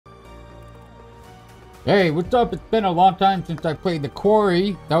Hey, what's up? It's been a long time since I played the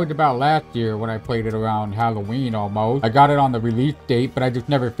Quarry. That was about last year when I played it around Halloween almost. I got it on the release date, but I just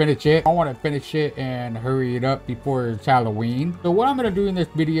never finished it. I want to finish it and hurry it up before it's Halloween. So what I'm going to do in this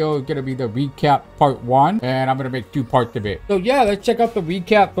video is going to be the recap part 1, and I'm going to make 2 parts of it. So yeah, let's check out the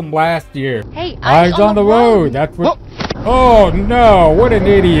recap from last year. Hey, Eyes on the road. That's what... Oh no, what an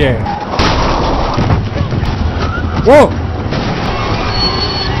idiot. Whoa!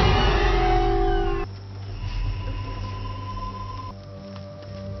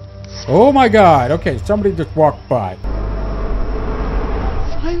 Oh my god, okay, somebody just walked by.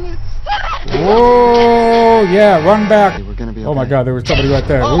 Silence. Whoa, yeah, run back. We're gonna be okay. Oh my god, there was somebody right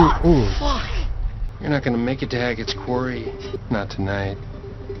there. Ooh. Fuck. You're not gonna make it to Hackett's Quarry. Not tonight.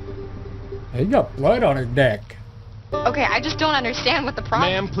 He got blood on his neck. Okay, I just don't understand what the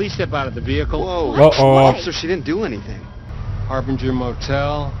problem. Ma'am, please step out of the vehicle. Whoa. Uh-oh. Officer, she didn't do anything. Harbinger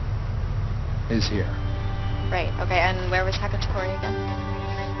Motel is here. Right, okay, and where was Hackett's Quarry again?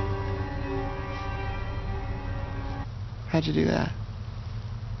 How'd you do that?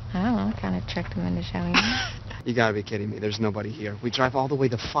 I don't know, kind of tricked him into showing me. You gotta be kidding me. There's nobody here. We drive all the way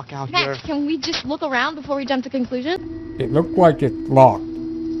the fuck out here. Max, can we just look around before we jump to conclusions? It looked like it's locked.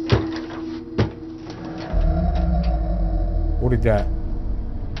 What is that?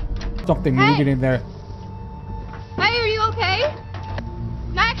 Something moving in there. Hey, are you okay?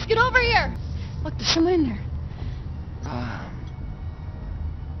 Max, get over here! Look, there's someone in there.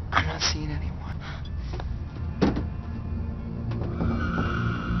 I'm not seeing anyone.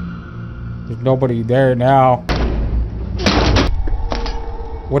 There's nobody there now.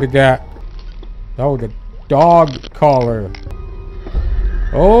 What is that? Oh, the dog collar.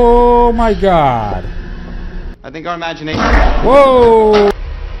 Oh my god. I think our imagination... Whoa!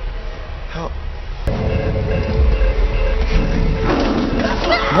 Help.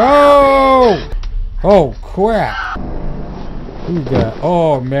 No! Oh crap. Who's that?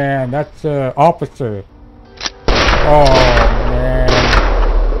 Oh man, that's officer. Oh man.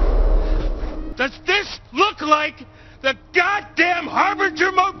 Does this look like the goddamn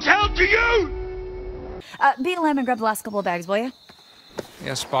Harbinger Motel to you? Beat a lamb and grab the last couple of bags, will you?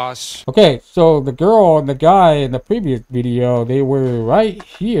 Yes, boss. Okay, so the girl and the guy in the previous video, they were right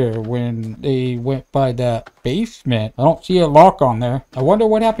here when they went by that basement. I don't see a lock on there. I wonder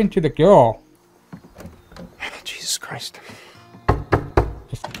what happened to the girl. Jesus Christ.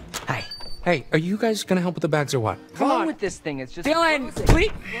 Hi. Hey, are you guys gonna help with the bags or what? Come on with this thing. It's just Dylan,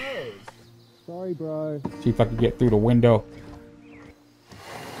 please. Sorry, bro. See if I can get through the window.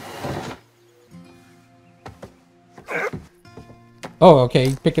 Oh, okay,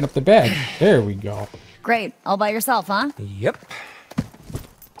 he's picking up the bag. There we go. Great. All by yourself, huh? Yep.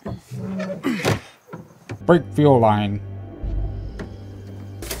 Brake fuel line.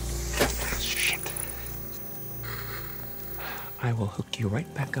 Shit. I will hook you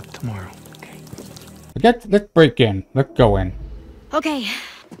right back up tomorrow, okay? Let's break in. Let's go in. Okay.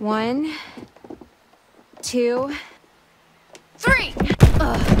 1, 2, 3.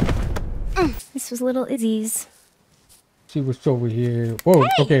 This was little Izzy's. See what's over here. Whoa, Hey!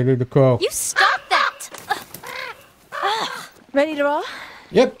 okay, there's the crow. You stop that! Ready to roll?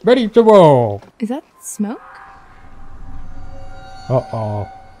 Yep, ready to roll. Is that smoke? Uh-oh.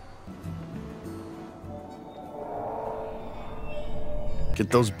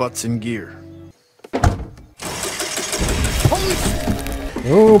 Get those butts in gear.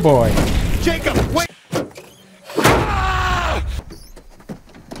 Oh boy. Jacob, wait!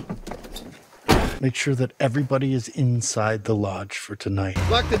 Make sure that everybody is inside the lodge for tonight.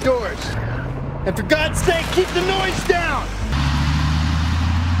 Lock the doors. And for God's sake, keep the noise down!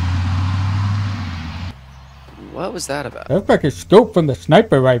 What was that about? That's like a scope from the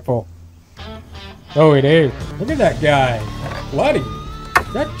sniper rifle. Oh, it is. Look at that guy. Bloody.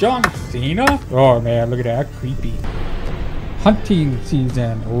 Is that John Cena? Oh man, look at that. Creepy. Hunting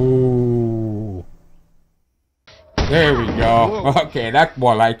season. Ooh. There we go. Okay, that's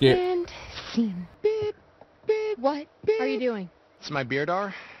more like it. And scene. What are you doing? It's my beer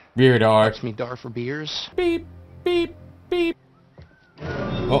dar. Beer dog. Helps me dar for beers. Beep, beep, beep.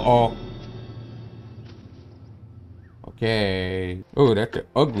 Uh-oh. Okay. Oh, that's an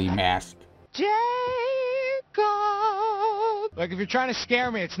ugly mask. Jacob! Like, if you're trying to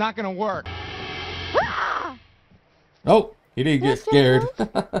scare me, it's not gonna work. Oh, he didn't get scared.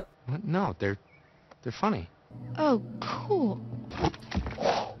 What? No, they're funny. Oh, cool.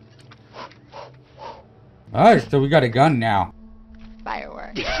 Alright, so we got a gun now.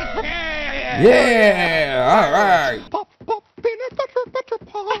 Fireworks. Yeah! Alright! Pop, pop, peanut butter, butter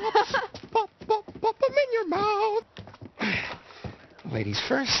pops. Pop, pop, pop them in your mouth. Ladies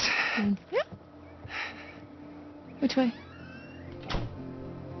first. Yeah. Which way?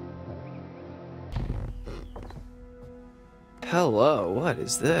 Hello, what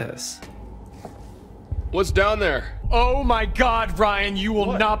is this? What's down there? Oh my god, Ryan, you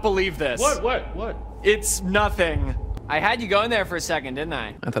will not believe this. What? It's nothing. I had you going there for a second, didn't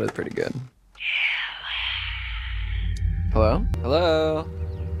I? I thought it was pretty good. Hello? Hello?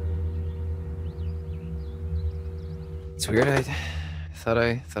 It's weird, I thought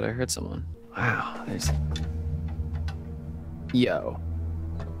I heard someone. Wow, there's... Yo.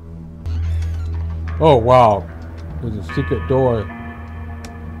 Oh, wow. There's a secret door.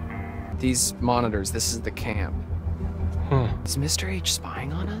 These monitors, this is the camp. Is Mr. H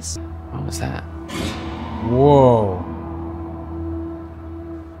spying on us? What was that? Whoa.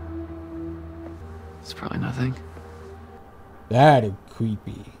 It's probably nothing. That is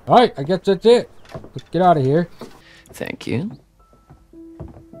creepy. Alright, I guess that's it. Let's get out of here. Thank you.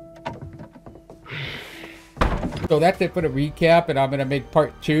 So that's it for the recap, and I'm going to make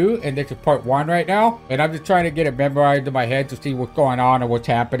part 2, and this is part 1 right now. And I'm just trying to get it memorized in my head to see what's going on and what's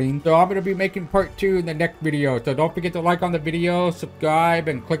happening. So I'm going to be making part 2 in the next video. So don't forget to like on the video, subscribe,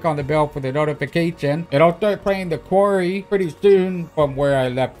 and click on the bell for the notification. And I'll start playing the Quarry pretty soon from where I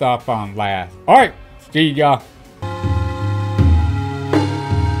left off on last. Alright, see ya.